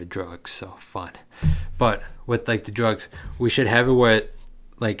I'm going to drugs, so fun. But with like the drugs, we should have it where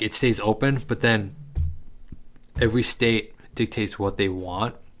it stays open, but then every state dictates what they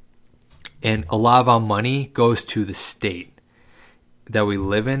want, and a lot of our money goes to the state that we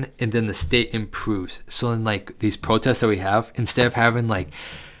live in, and then the state improves. So in like these protests that we have, instead of having like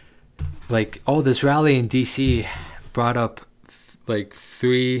this rally in DC brought up like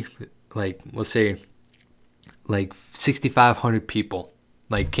let's say 6,500 people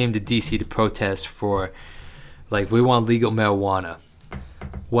came to DC to protest for we want legal marijuana.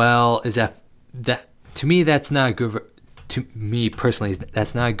 Well, is that to me that's not a good, to me personally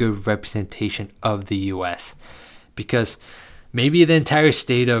that's not a good representation of the US, because maybe the entire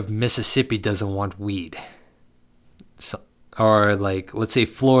state of Mississippi doesn't want weed. So, or let's say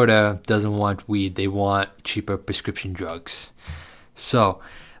Florida doesn't want weed, they want cheaper prescription drugs. So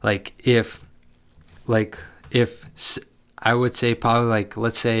if I would say probably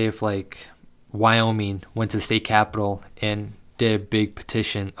let's say if Wyoming went to the state capitol and did a big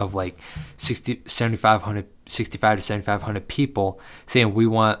petition of 65 to 7,500 people saying we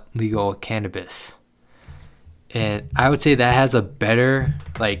want legal cannabis. And I would say that has a better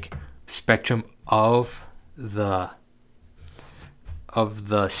spectrum of the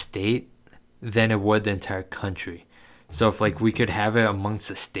state than it would the entire country. So if we could have it amongst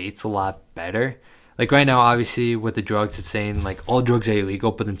the states a lot better. Right now, obviously with the drugs, it's saying all drugs are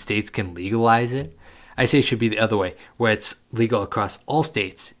illegal, but then states can legalize it. I say it should be the other way, where it's legal across all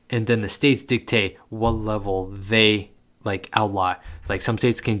states, and then the states dictate what level they outlaw. Some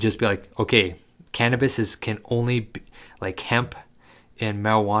states can just be okay, cannabis can only be hemp and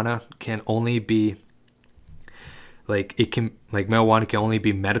marijuana can only be marijuana can only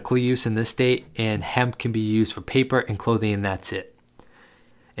be medical use in this state, and hemp can be used for paper and clothing, and that's it.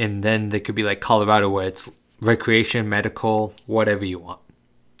 And then they could be Colorado, where it's recreation, medical, whatever you want.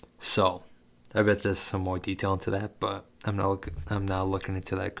 So I bet there's some more detail into that, but I'm not looking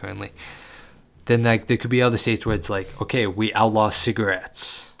into that currently. Then there could be other states where it's okay, we outlaw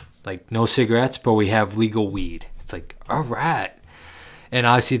cigarettes, no cigarettes, but we have legal weed. It's all right. And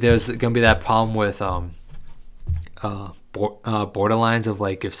obviously there's gonna be that problem with borderlines of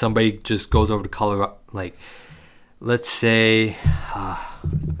if somebody just goes over to Colorado, let's say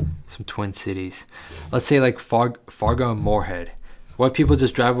some twin cities, let's say Fargo and Moorhead, where people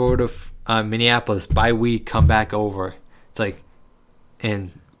just drive over to Minneapolis, buy weed, come back over. It's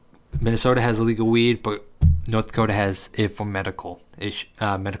and Minnesota has illegal weed, but North Dakota has it for medical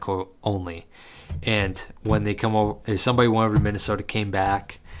only. And when they come over, if somebody went over to Minnesota, came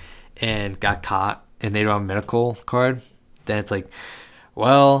back and got caught and they don't have a medical card, then it's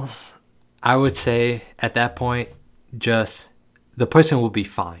well, I would say at that point, just the person will be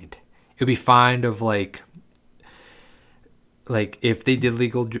fined. It'll be fined of if they did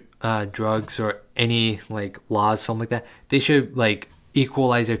legal drugs or any laws, something like that, they should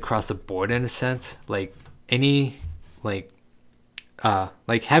equalize it across the board in a sense. Any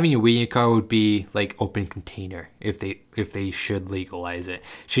having a weed in your car would be open container. If they should legalize it,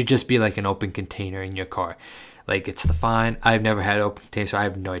 should just be an open container in your car. It's the fine. I've never had an open container, so I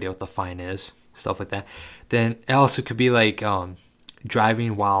have no idea what the fine is. Stuff like that. Then it also could be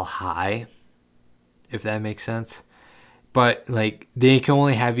driving while high, if that makes sense. But they can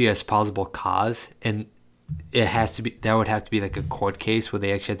only have you as possible cause, and it has to be, that would have to be a court case where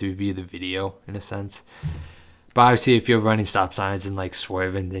they actually have to review the video in a sense. But obviously if you're running stop signs and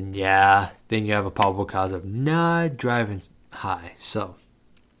swerving, then you have a probable cause of not driving high. So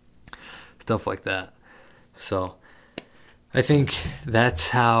stuff like that. So I think that's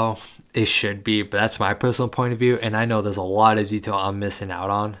how it should be, but that's my personal point of view. And I know there's a lot of detail I'm missing out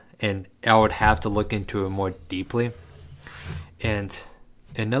on, and I would have to look into it more deeply. And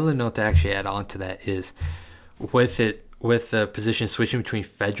another note to actually add on to that is with the position switching between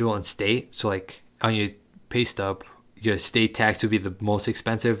federal and state. So like on your pay stub, your state tax would be the most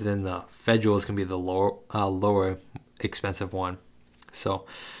expensive, then the federal is going to be the lower expensive one. So,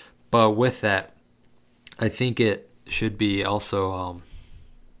 but with that, I think it should be also,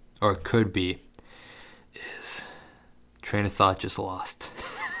 or could be, is train of thought just lost.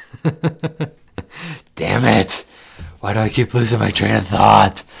 Damn it! Why do I keep losing my train of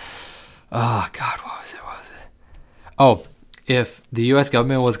thought? Oh God, what was it? Oh, if the U.S.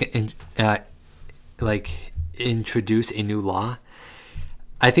 government was introduce a new law,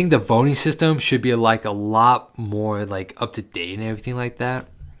 I think the voting system should be like a lot more like up to date and everything like that.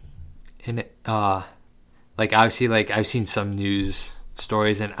 And like obviously, like I've seen some news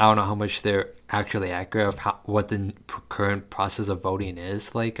stories, and I don't know how much they're actually accurate of what the current process of voting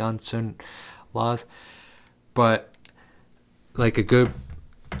is like on certain laws. But like a good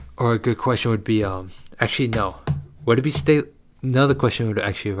question would be actually no. Would it be state? Another question would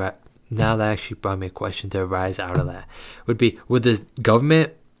actually, now that actually brought me a question to arise out of that, would be, would the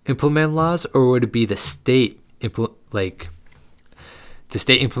government implement laws, or would it be the state the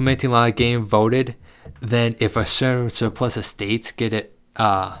state implementing law getting voted? Then if a certain surplus of states get it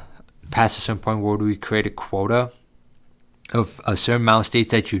past a certain point, would we create a quota of a certain amount of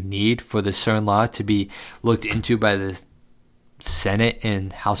states that you need for the certain law to be looked into by the Senate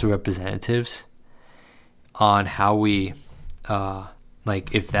and House of Representatives on how we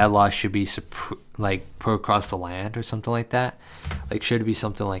like if that law should be put across the land or something like that? Like, should it be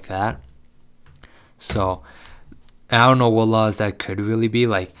something like that? So I don't know what laws that could really be.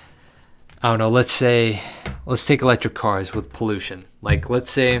 Like, I don't know, let's take electric cars with pollution. Like let's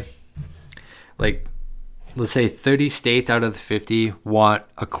say 30 states out of the 50 want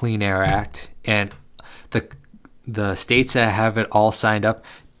a Clean Air Act, and the states that have it all signed up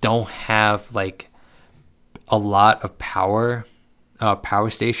don't have like a lot of power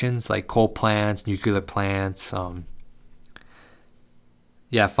stations, like coal plants, nuclear plants,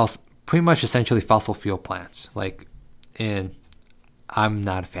 pretty much essentially fossil fuel plants. Like, and I'm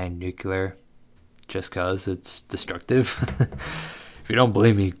not a fan of nuclear just because it's destructive. If you don't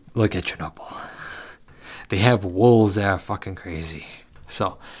believe me, look at Chernobyl. They have wolves that are fucking crazy.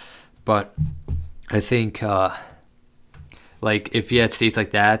 So, but I think like if you had states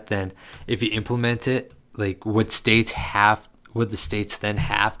like that, then if you implement it, like would the states then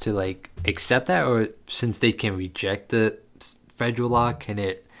have to like accept that, or since they can reject the federal law, can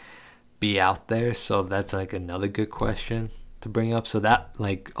it be out there? So that's like another good question to bring up. So that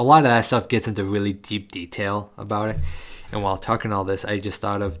like a lot of that stuff gets into really deep detail about it. And while talking all this, I just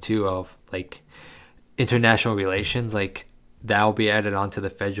thought of like international relations, like that will be added onto the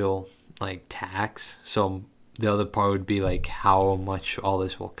federal like tax. So the other part would be like how much all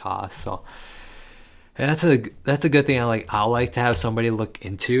this will cost. So, and that's a good thing. I like to have somebody look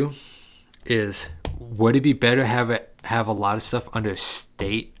into is, would it be better have a lot of stuff under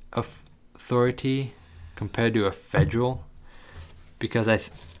state authority compared to a federal? Because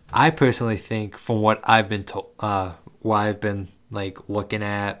I personally think, from what I've been told, what I've been like looking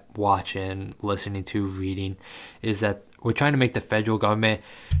at, watching, listening to, reading, is that we're trying to make the federal government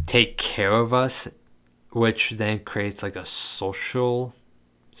take care of us, which then creates like a social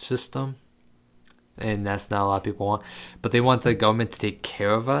system. And that's not a lot of people want. But they want the government to take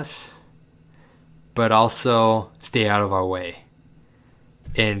care of us, but also stay out of our way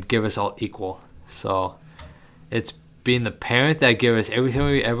and give us all equal. So it's being the parent that gives us everything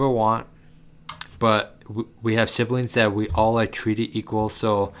we ever want, but we have siblings that we all are treated equal.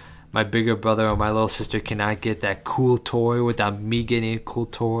 So my bigger brother or my little sister cannot get that cool toy without me getting a cool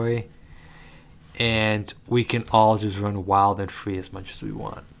toy. And we can all just run wild and free as much as we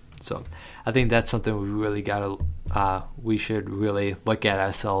want. So I think that's something we really we should really look at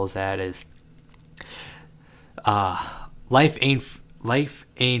ourselves at, is life ain't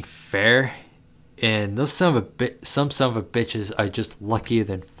fair, and some son of a bitches are just luckier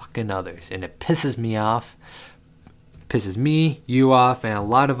than fucking others, and it pisses me off, pisses me, you off, and a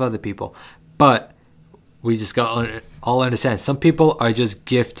lot of other people. But we just got all understand, some people are just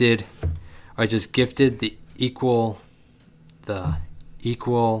gifted the equal.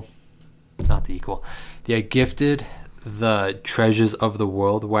 They are gifted the treasures of the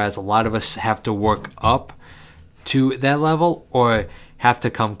world, whereas a lot of us have to work up to that level or have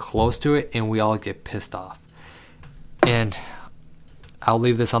to come close to it, and we all get pissed off. And I'll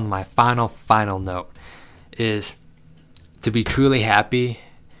leave this on my final note, is to be truly happy.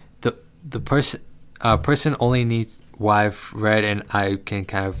 person only needs, what I've read, and I can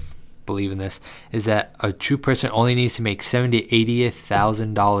kind of believe in this, is that a true person only needs to make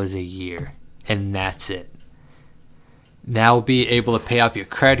 $70,000-$80,000 a year, and that's it. Now we'll be able to pay off your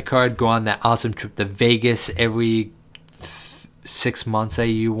credit card, go on that awesome trip to Vegas every 6 months that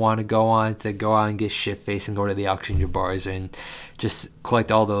you want to go on, to go out and get shit-faced and go to the auction bars and just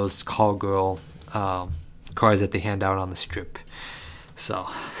collect all those call girl cards that they hand out on the strip. So,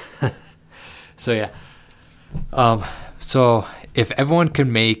 yeah. So if everyone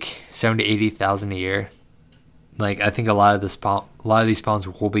can make $70,000-$80,000 a year, like, I think a lot of these problems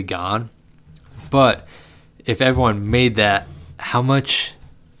will be gone. But if everyone made that, how much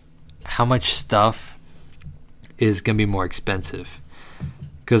stuff is going to be more expensive?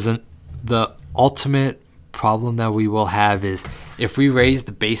 Because the ultimate problem that we will have is, if we raise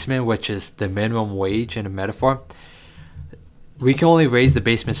the basement, which is the minimum wage in a metaphor, we can only raise the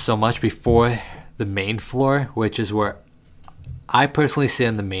basement so much before the main floor, which is where I personally sit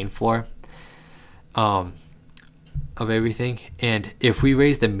on the main floor of everything. And if we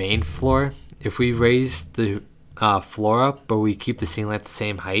raise the main floor, if we raise the floor up, but we keep the ceiling at the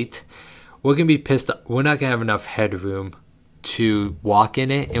same height, we're going to be pissed. We're not going to have enough headroom to walk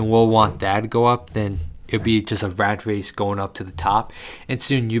in it, and we'll want that to go up. Then it'll be just a rat race going up to the top. And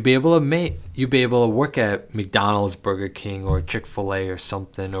soon you'll be able to work at McDonald's, Burger King, or Chick-fil-A or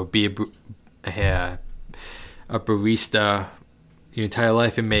something, or be a barista your entire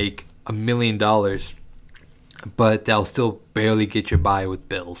life and make $1 million, but that'll still barely get you by with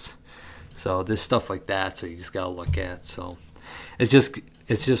bills. So there's stuff like that, so you just gotta look at. So it's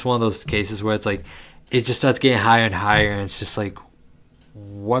just one of those cases where it's like, it just starts getting higher and higher, and it's just like,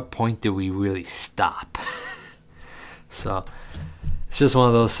 what point do we really stop? So it's just one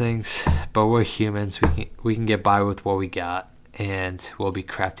of those things. But we're humans. We can get by with what we got, and we'll be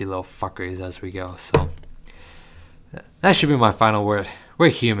crafty little fuckers as we go. So that should be my final word. We're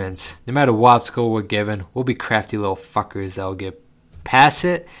humans. No matter what obstacle we're given, we'll be crafty little fuckers that'll get past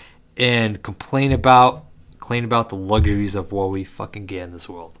it and complain about the luxuries of what we fucking get in this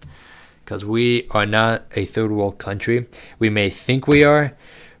world. Because we are not a third world country. We may think we are,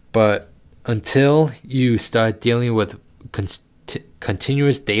 but until you start dealing with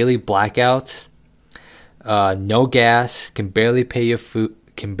continuous daily blackouts, no gas, can barely pay your food,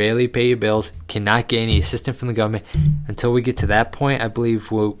 can barely pay your bills, cannot get any assistance from the government, until we get to that point, I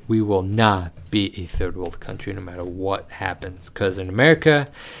believe we will not be a third world country no matter what happens. Because in America,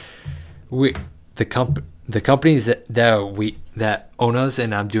 the companies that own us,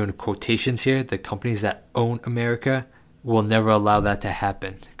 and I'm doing quotations here, the companies that own America will never allow that to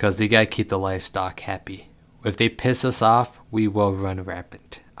happen, because they gotta keep the livestock happy. If they piss us off, we will run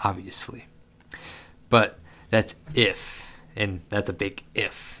rampant, obviously. But that's if, and that's a big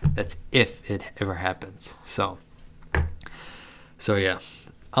if. That's if it ever happens. So yeah.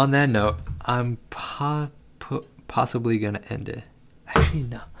 On that note, I'm possibly gonna end it. Actually,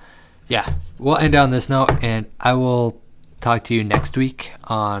 no. Yeah, we'll end on this note, and I will talk to you next week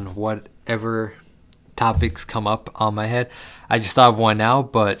on whatever topics come up on my head. I just thought of one now,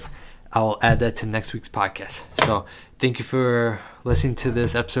 but I'll add that to next week's podcast. So thank you for listening to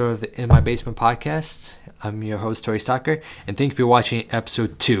this episode of the In My Basement podcast. I'm your host, Tori Stalker, and thank you for watching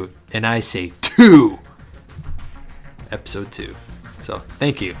episode 2. And I say 2! Episode 2. So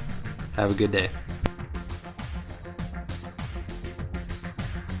thank you. Have a good day.